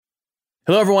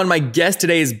Hello, everyone. My guest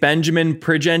today is Benjamin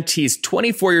Prigent. He's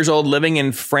 24 years old, living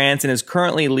in France, and is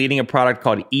currently leading a product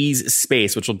called Ease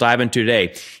Space, which we'll dive into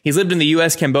today. He's lived in the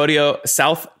US, Cambodia,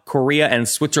 South Korea, and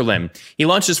Switzerland. He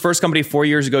launched his first company 4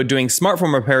 years ago doing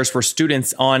smartphone repairs for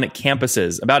students on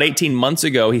campuses. About 18 months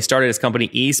ago, he started his company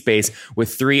Ease Space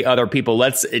with 3 other people.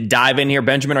 Let's dive in here.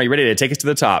 Benjamin, are you ready to take us to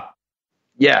the top?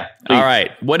 Yeah. Please. All right.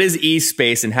 What is Ease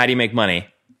Space and how do you make money?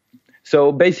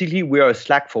 So basically, we are a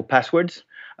Slack for passwords.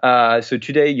 So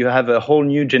today you have a whole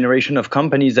new generation of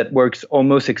companies that works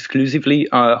almost exclusively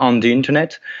on the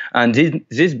internet, and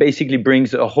this basically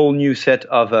brings a whole new set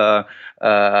of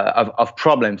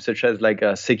problems, such as like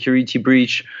a security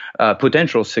breach,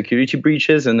 potential security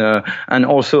breaches, and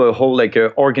also a whole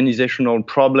organizational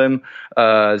problem.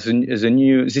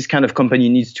 This kind of company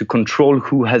needs to control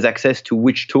who has access to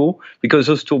which tool, because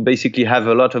those tools basically have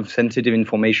a lot of sensitive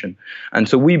information, and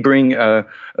so we bring a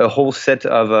whole set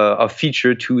of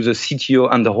feature to the CTO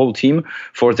and the whole team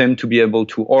for them to be able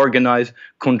to organize,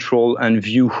 control, and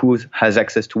view who has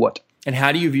access to what. And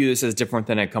how do you view this as different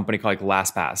than a company called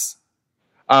LastPass?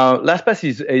 LastPass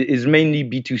is mainly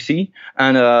B2C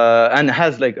and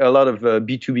has like a lot of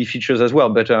B2B features as well.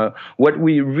 But what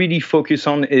we really focus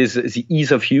on is the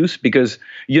ease of use, because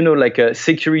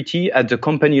security at the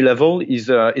company level is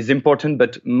important,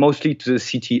 but mostly to the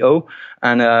CTO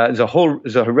and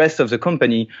the rest of the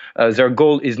company. Their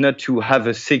goal is not to have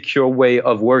a secure way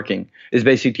of working. It's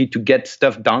basically to get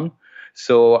stuff done.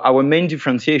 So our main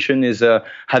differentiation is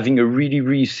having a really,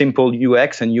 really simple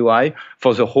UX and UI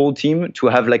for the whole team to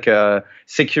have like a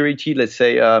security,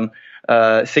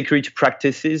 security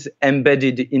practices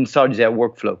embedded inside their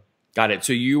workflow. Got it.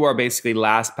 So you are basically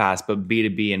LastPass, but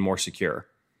B2B and more secure.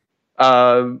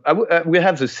 We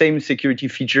have the same security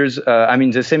features.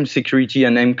 The same security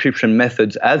and encryption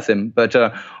methods as them, but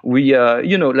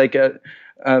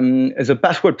the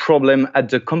password problem at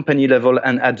the company level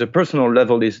and at the personal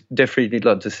level is definitely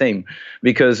not the same,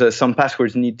 because some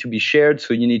passwords need to be shared.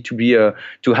 So you need to be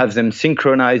to have them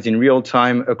synchronized in real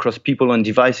time across people and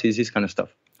devices, this kind of stuff.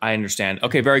 I understand.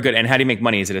 Okay, very good. And how do you make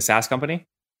money? Is it a SaaS company?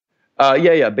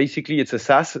 Yeah. Basically, it's a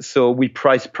SaaS. So we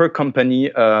price per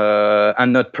company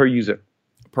and not per user.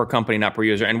 Per company, not per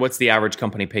user. And what's the average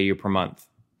company pay you per month?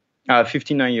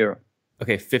 €59.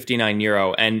 Okay,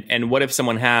 €59. And what if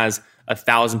someone has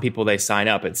 1,000 people they sign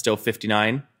up? It's still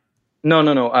 59?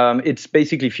 No. It's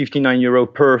basically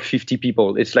 €59 per 50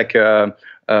 people. It's like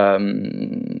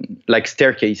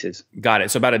staircases. Got it.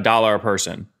 So about $1 a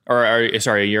person, or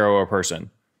 €1 a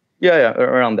person. Yeah,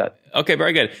 around that. Okay,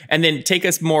 very good. And then take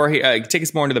us more into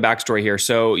the backstory here.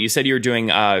 So you said you were doing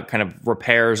kind of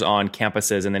repairs on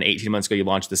campuses, and then 18 months ago you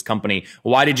launched this company.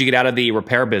 Why did you get out of the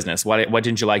repair business? What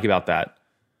didn't you like about that?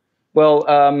 Well,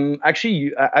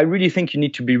 actually, I really think you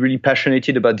need to be really passionate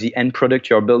about the end product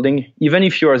you're building. Even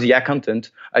if you are the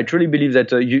accountant, I truly believe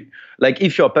that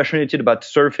if you're passionate about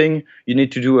surfing, you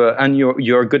need to do, and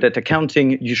you're good at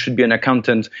accounting, you should be an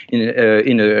accountant in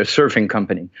a surfing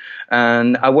company.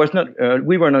 And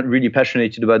we were not really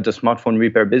passionate about the smartphone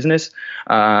repair business.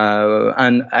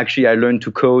 And actually, I learned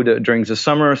to code during the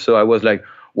summer, so I was like,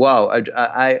 wow,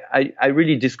 I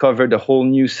really discovered a whole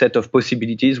new set of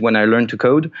possibilities when I learned to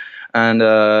code. And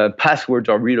passwords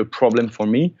are really a problem for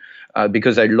me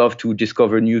because I love to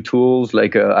discover new tools.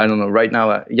 Right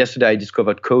now, yesterday I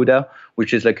discovered Coda,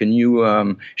 which is like a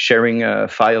new sharing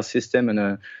file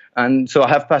system. And so I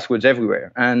have passwords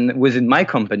everywhere. And within my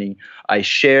company, I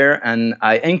share and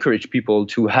I encourage people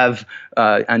to have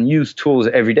and use tools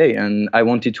every day. And I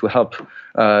wanted to help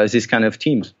this kind of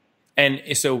teams. And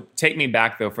so take me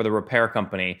back, though, for the repair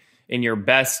company. In your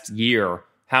best year,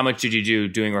 how much did you do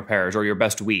doing repairs, or your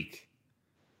best week?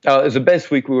 The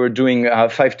best week we were doing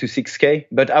 5 to 6K,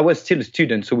 but I was still a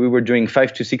student, so we were doing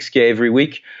 5 to 6K every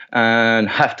week and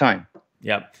half time.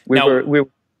 Yep.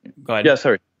 Go ahead. Yeah,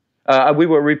 sorry. We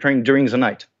were repairing during the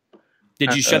night.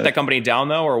 Did you shut that company down,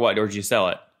 though, or what? Or did you sell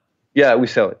it? Yeah, we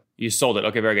sell it. You sold it.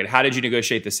 Okay, very good. How did you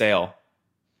negotiate the sale?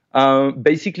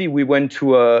 Basically, we went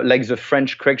to the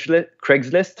French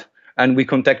Craigslist, and we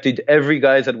contacted every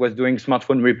guy that was doing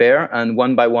smartphone repair, and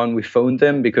one by one we phoned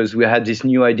them because we had this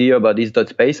new idea about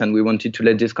Ease.Space, and we wanted to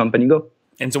let this company go.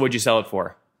 And so, what'd you sell it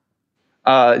for?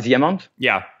 The amount?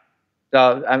 Yeah.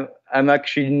 I'm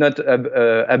actually not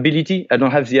ability. I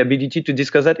don't have the ability to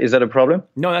discuss that. Is that a problem?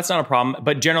 No, that's not a problem.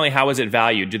 But generally, how is it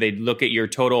valued? Do they look at your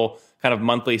total kind of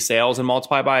monthly sales and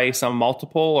multiply by some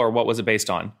multiple, or what was it based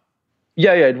on?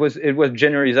 Yeah. It was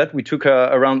generally that we took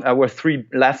around our 3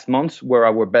 last months were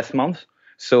our best months.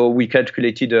 So we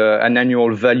calculated an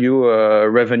annual value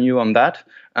revenue on that.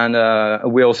 And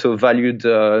we also valued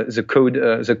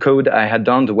the code I had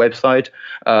done, the website,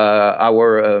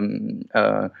 our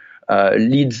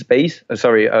leads base,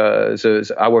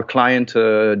 our client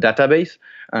database,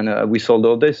 and we sold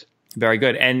all this. Very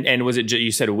good. And was it,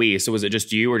 you said we, so was it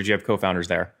just you or did you have co-founders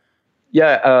there?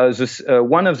 Yeah,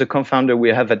 one of the co-founder we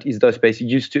have at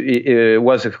EaseDotSpace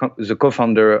was the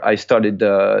co-founder I started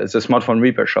the smartphone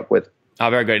repair shop with. Oh,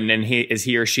 very good. And is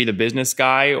he or she the business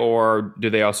guy, or do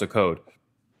they also code?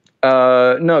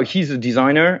 No, he's a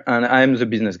designer and I'm the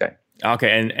business guy.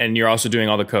 Okay, and you're also doing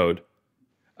all the code.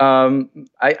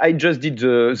 I just did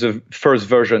the first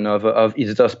version of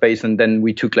EaseDotSpace, and then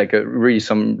we took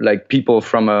some people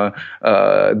from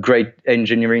great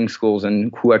engineering schools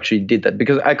and who actually did that,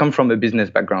 because I come from a business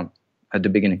background at the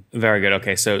beginning. Very good.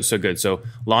 Okay, so good. So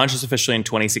launched this officially in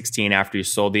 2016 after you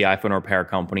sold the iPhone repair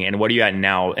company. And what are you at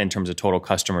now in terms of total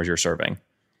customers you're serving?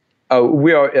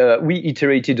 We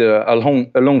iterated a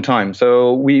long time.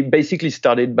 So we basically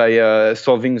started by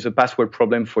solving the password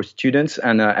problem for students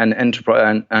and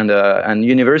enterprise and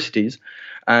universities,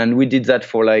 and we did that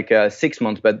for 6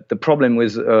 months. But the problem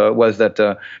was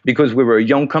that because we were a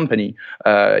young company,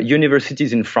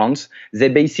 universities in France, they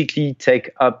basically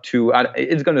take up to.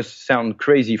 It's going to sound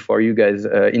crazy for you guys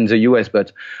in the US,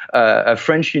 but a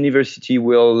French university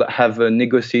will have a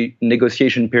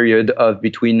negotiation period of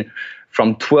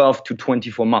from 12 to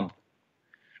 24 months.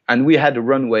 And we had a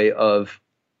runway of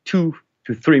 2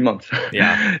 to 3 months.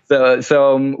 Yeah.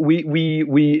 So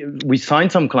we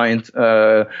signed some clients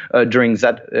during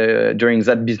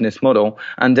that business model,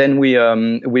 and then we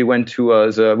went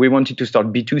to we wanted to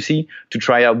start B2C to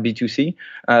try out B2C,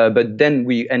 but then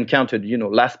we encountered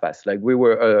LastPass. We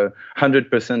were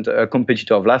 100% a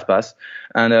competitor of LastPass,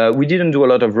 and we didn't do a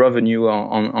lot of revenue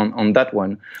on that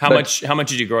one. How much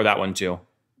did you grow that one to?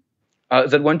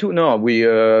 That one too? No, we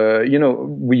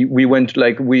went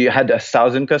we had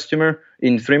 1,000 customer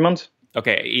in 3 months.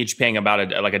 Okay, each paying about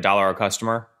 $1 a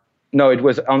customer. No, it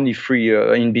was only free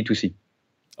in B2C.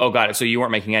 Oh, got it. So you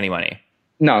weren't making any money.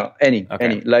 No, any.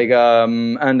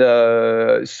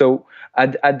 So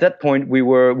at that point we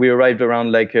arrived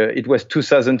around it was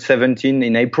 2017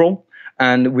 in April.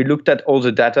 And we looked at all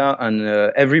the data, and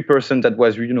every person that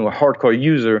was, a hardcore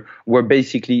user were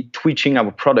basically twitching our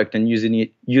product and using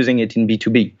it in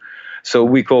B2B. So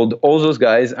we called all those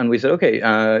guys and we said, okay,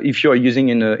 if you are using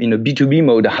in a B2B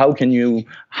mode, how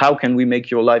can we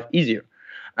make your life easier?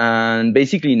 And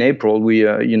basically in April, we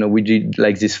did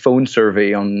this phone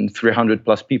survey on 300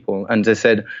 plus people, and they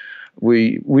said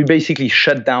we basically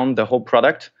shut down the whole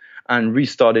product and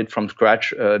restarted from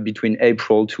scratch between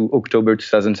April to October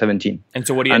 2017. And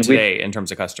so what are you at today in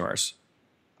terms of customers?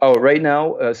 Oh, right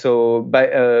now,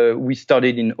 we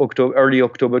started in early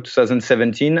October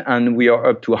 2017, and we are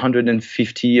up to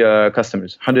 150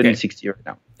 customers, 160 right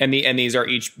now. And these are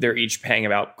each paying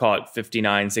about, call it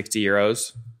 59, 60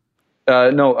 euros?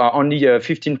 No, only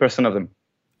 15% of them.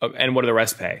 Okay, and what do the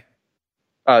rest pay?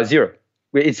 0.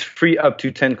 It's free up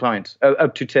to 10 clients,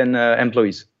 up to 10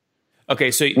 employees.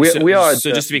 Okay, so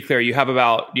just to be clear, you have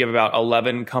about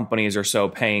 11 companies or so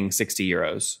paying 60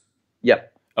 euros. Yeah.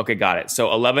 Okay, got it.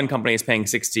 So 11 companies paying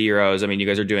 60 euros. I mean, you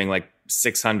guys are doing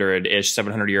 600-ish,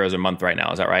 700 euros a month right now.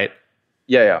 Is that right?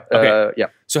 Yeah. Okay. Yeah.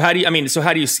 So how do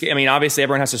you scale? I mean, obviously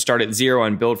everyone has to start at zero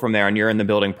and build from there, and you're in the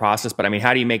building process. But I mean,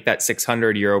 how do you make that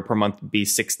 600 euro per month be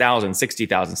 6,000,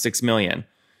 60,000, 6 million?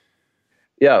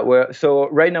 Yeah. So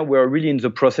right now we're really in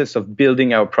the process of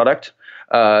building our product.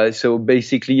 So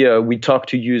basically, we talk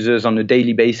to users on a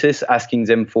daily basis, asking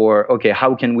them for, okay,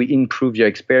 how can we improve your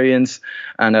experience?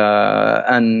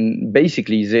 And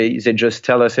basically, they just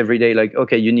tell us every day,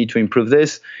 okay, you need to improve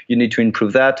this, you need to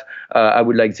improve that. I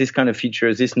would like this kind of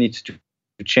feature. This needs to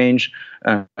change,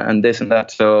 and this and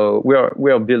that. So we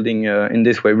are building in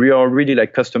this way. We are really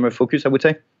customer focused, I would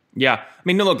say. Yeah. I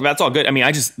mean, no, look, that's all good. I mean,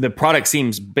 the product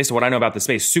seems, based on what I know about the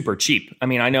space, super cheap. I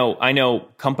mean, I know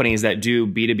companies that do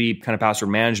B2B kind of password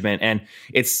management, and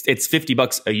it's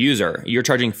 $50 a user. You're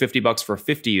charging $50 for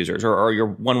 50 users, or you're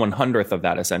 1/100th of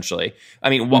that essentially. I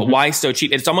mean, why so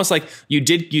cheap? It's almost like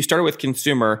you started with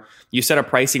consumer, you set a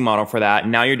pricing model for that.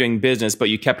 And now you're doing business, but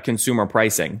you kept consumer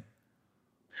pricing.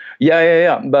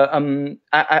 Yeah. But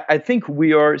I think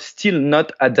we are still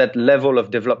not at that level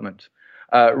of development.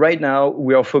 Right now,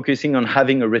 we are focusing on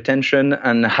having a retention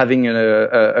and having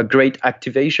a great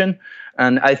activation.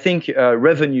 And I think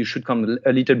revenue should come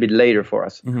a little bit later for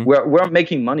us. Mm-hmm. We're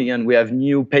making money and we have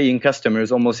new paying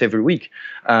customers almost every week.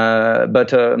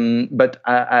 But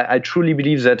I truly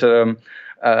believe that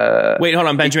Wait, hold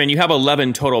on, Benjamin. You have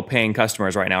 11 total paying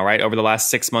customers right now, right? Over the last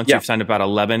 6 months, you've signed about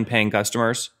 11 paying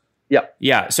customers. Yeah.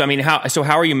 Yeah. So, I mean, how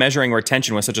are you measuring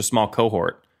retention with such a small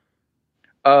cohort?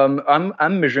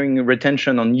 I'm measuring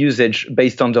retention on usage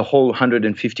based on the whole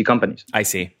 150 companies. I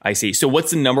see. So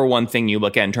what's the number one thing you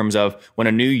look at in terms of when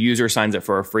a new user signs up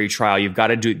for a free trial, you've got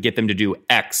to get them to do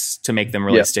X to make them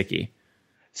really sticky?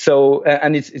 So,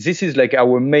 and this is like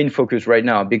our main focus right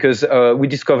now, because we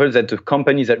discovered that the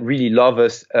companies that really love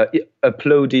us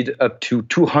uploaded up to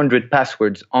 200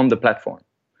 passwords on the platform.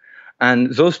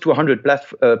 And those 200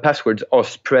 passwords are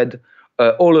spread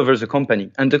all over the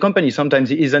company. And the company sometimes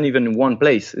isn't even in one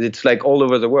place. It's like all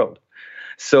over the world.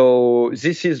 So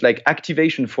this is like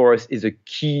activation for us is a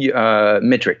key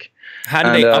metric. How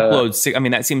do they upload? I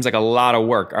mean, that seems like a lot of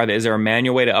work. Is there a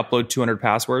manual way to upload 200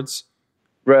 passwords?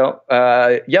 Well,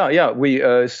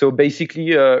 yeah. So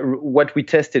basically, what we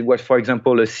tested was, for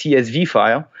example, a CSV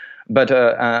file. But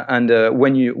when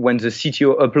the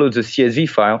CTO uploads a CSV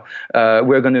file,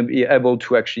 we're going to be able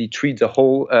to actually treat the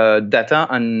whole data,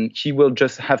 and he will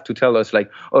just have to tell us like,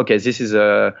 okay, this is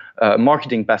a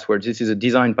marketing password, this is a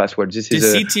design password. Do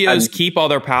CTOs keep all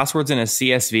their passwords in a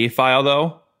CSV file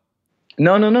though?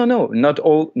 No, not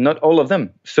all of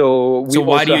them. So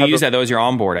why do you use that though as you're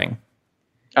onboarding?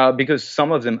 Because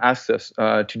some of them asked us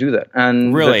to do that.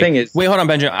 And really? The thing is... Wait, hold on,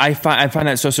 Benjamin. I find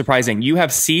that so surprising. You have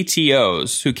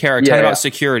CTOs who care a ton about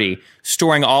security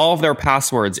storing all of their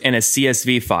passwords in a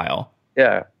CSV file.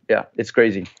 Yeah. It's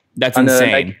crazy. That's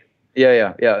insane.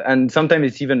 Yeah. And sometimes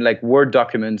it's even like Word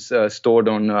documents stored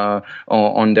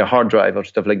on their hard drive or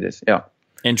stuff like this. Yeah.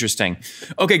 Interesting.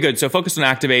 Okay, good. So focus on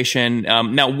activation.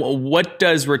 Now, what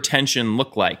does retention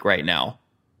look like right now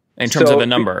in terms of a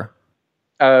number?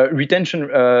 Retention,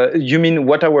 you mean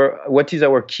what is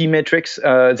our key metrics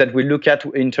that we look at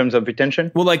in terms of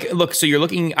retention? Well, so you're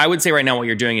looking, I would say right now what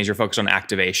you're doing is you're focused on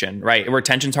activation, right?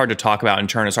 Retention's hard to talk about, and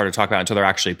churn is hard to talk about until they're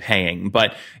actually paying.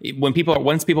 But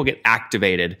once people get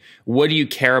activated, what do you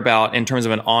care about in terms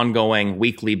of an ongoing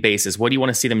weekly basis? What do you want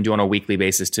to see them do on a weekly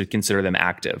basis to consider them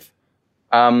active?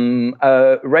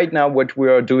 Right now, what we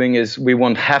are doing is we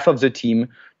want half of the team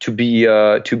to be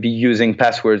using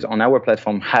passwords on our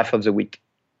platform half of the week.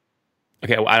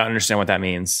 Okay, well, I don't understand what that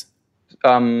means.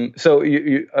 So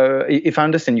if I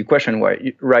understand your question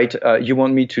right, you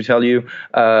want me to tell you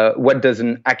what does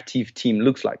an active team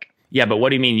looks like? Yeah, but what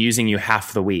do you mean using you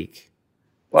half the week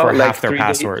for like half their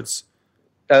passwords?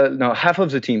 No, half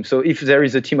of the team. So if there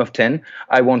is a team of 10,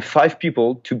 I want 5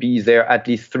 people to be there at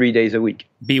least 3 days a week.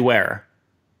 Be where?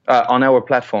 On our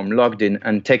platform, logged in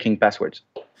and taking passwords.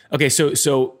 Okay,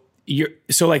 so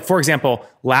like, for example,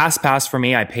 LastPass for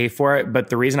me, I pay for it, but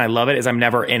the reason I love it is I'm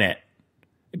never in it.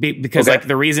 Because like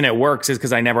the reason it works is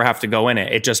because I never have to go in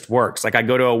it. It just works. Like I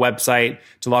go to a website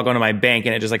to log on to my bank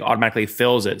and it just like automatically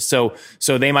fills it. So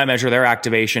they might measure their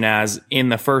activation as in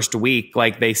the first week,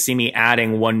 like they see me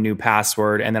adding one new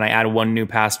password and then I add one new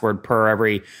password per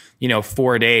every,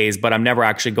 4 days, but I'm never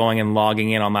actually going and logging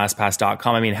in on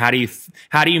LastPass.com. I mean, how do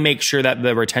you make sure that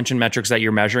the retention metrics that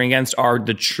you're measuring against are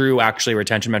the true actually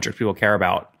retention metrics people care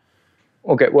about?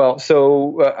 Okay, well,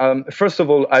 so first of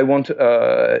all,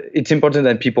 it's important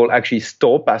that people actually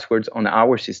store passwords on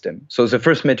our system. So the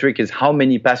first metric is how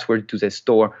many passwords do they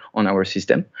store on our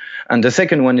system? And the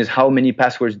second one is how many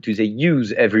passwords do they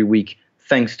use every week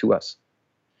thanks to us?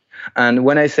 And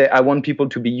when I say I want people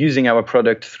to be using our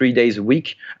product 3 days a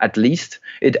week, at least,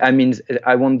 I mean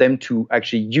I want them to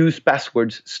actually use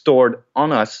passwords stored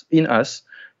in us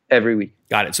every week.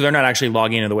 Got it. So they're not actually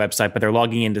logging into the website, but they're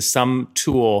logging into some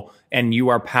tool and you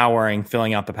are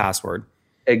filling out the password.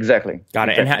 Exactly. Got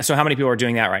it. And so how many people are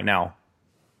doing that right now?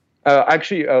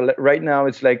 Actually, right now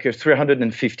it's like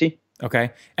 350.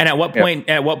 Okay. And at what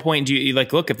point do you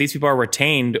look, if these people are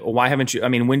retained, why haven't you,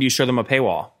 when do you show them a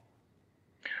paywall?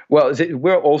 Well,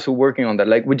 we're also working on that.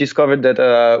 Like we discovered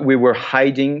that we were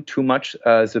hiding too much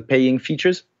the paying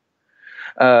features.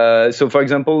 So, for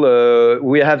example,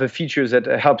 we have a feature that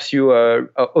helps you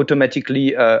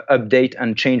automatically update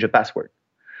and change a password.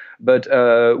 But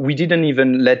we didn't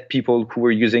even let people who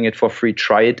were using it for free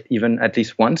try it even at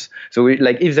least once. So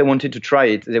if they wanted to try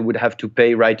it, they would have to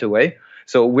pay right away.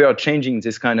 So we are changing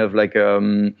this kind of like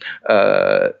the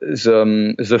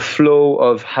flow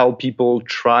of how people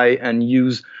try and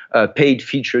use a paid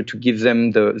feature to give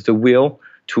them the will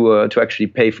to actually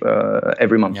pay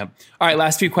every month. Yep. All right,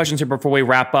 last few questions here before we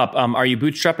wrap up. Are you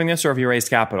bootstrapping this or have you raised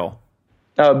capital?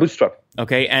 Bootstrap.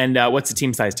 Okay, and what's the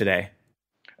team size today?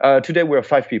 Today we're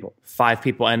 5 people. 5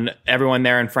 people, and everyone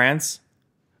there in France?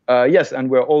 Yes, and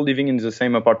we're all living in the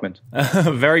same apartment.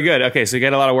 Very good. Okay, so you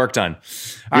get a lot of work done.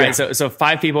 All right, so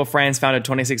 5 people, France, founded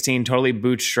 2016, totally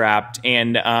bootstrapped.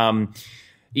 And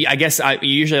I guess you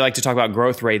usually like to talk about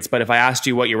growth rates, but if I asked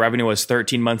you what your revenue was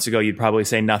 13 months ago, you'd probably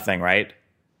say nothing, right?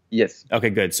 Yes. Okay,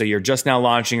 good. So you're just now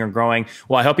launching or growing.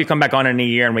 Well, I hope you come back on in a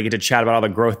year and we get to chat about all the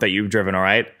growth that you've driven, all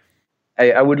right?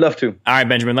 I would love to. All right,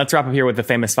 Benjamin, let's wrap up here with the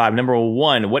famous 5. Number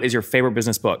 1, what is your favorite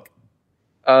business book?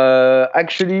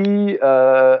 Actually,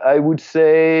 I would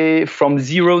say From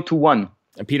Zero to One.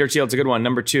 Peter Thiel, it's a good one.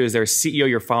 Number 2, is there a CEO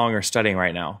you're following or studying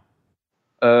right now?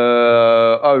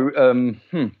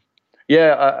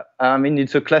 Yeah, I mean,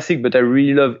 it's a classic, but I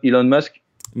really love Elon Musk.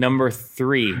 Number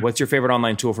 3, what's your favorite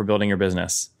online tool for building your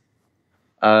business?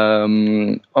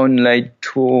 Online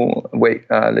tool. Wait,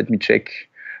 let me check.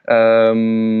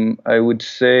 I would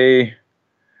say,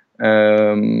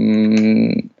 I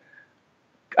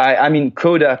mean,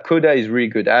 Coda. Coda is really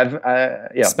good.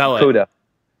 Spell it. Coda.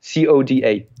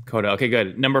 Coda. Coda. Okay,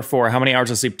 good. Number 4, how many hours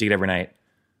of sleep do you get every night?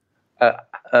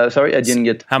 Sorry, I didn't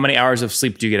get. How many hours of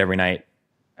sleep do you get every night?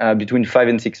 Between 5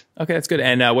 and 6. Okay, that's good.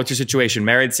 And what's your situation?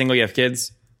 Married, single, you have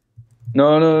kids?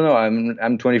 No.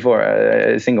 I'm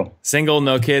 24. Single. Single,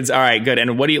 no kids. All right, good.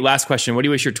 And last question, what do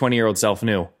you wish your 20-year-old self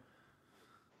knew?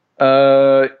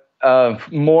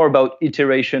 More about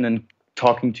iteration and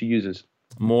talking to users.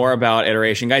 More about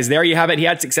iteration. Guys, there you have it. He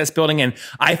had success building an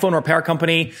iPhone repair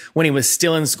company when he was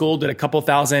still in school, did a couple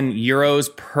thousand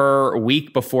euros per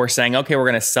week before saying, okay, we're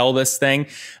going to sell this thing.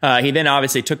 He then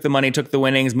obviously took the money, took the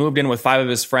winnings, moved in with 5 of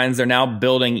his friends. They're now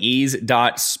building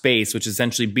Ease.space, which is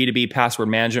essentially B2B password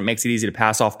management, makes it easy to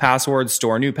pass off passwords,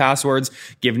 store new passwords,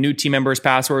 give new team members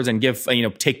passwords, and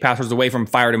take passwords away from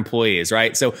fired employees,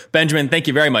 right? So Benjamin, thank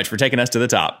you very much for taking us to the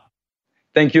top.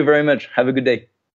 Thank you very much. Have a good day.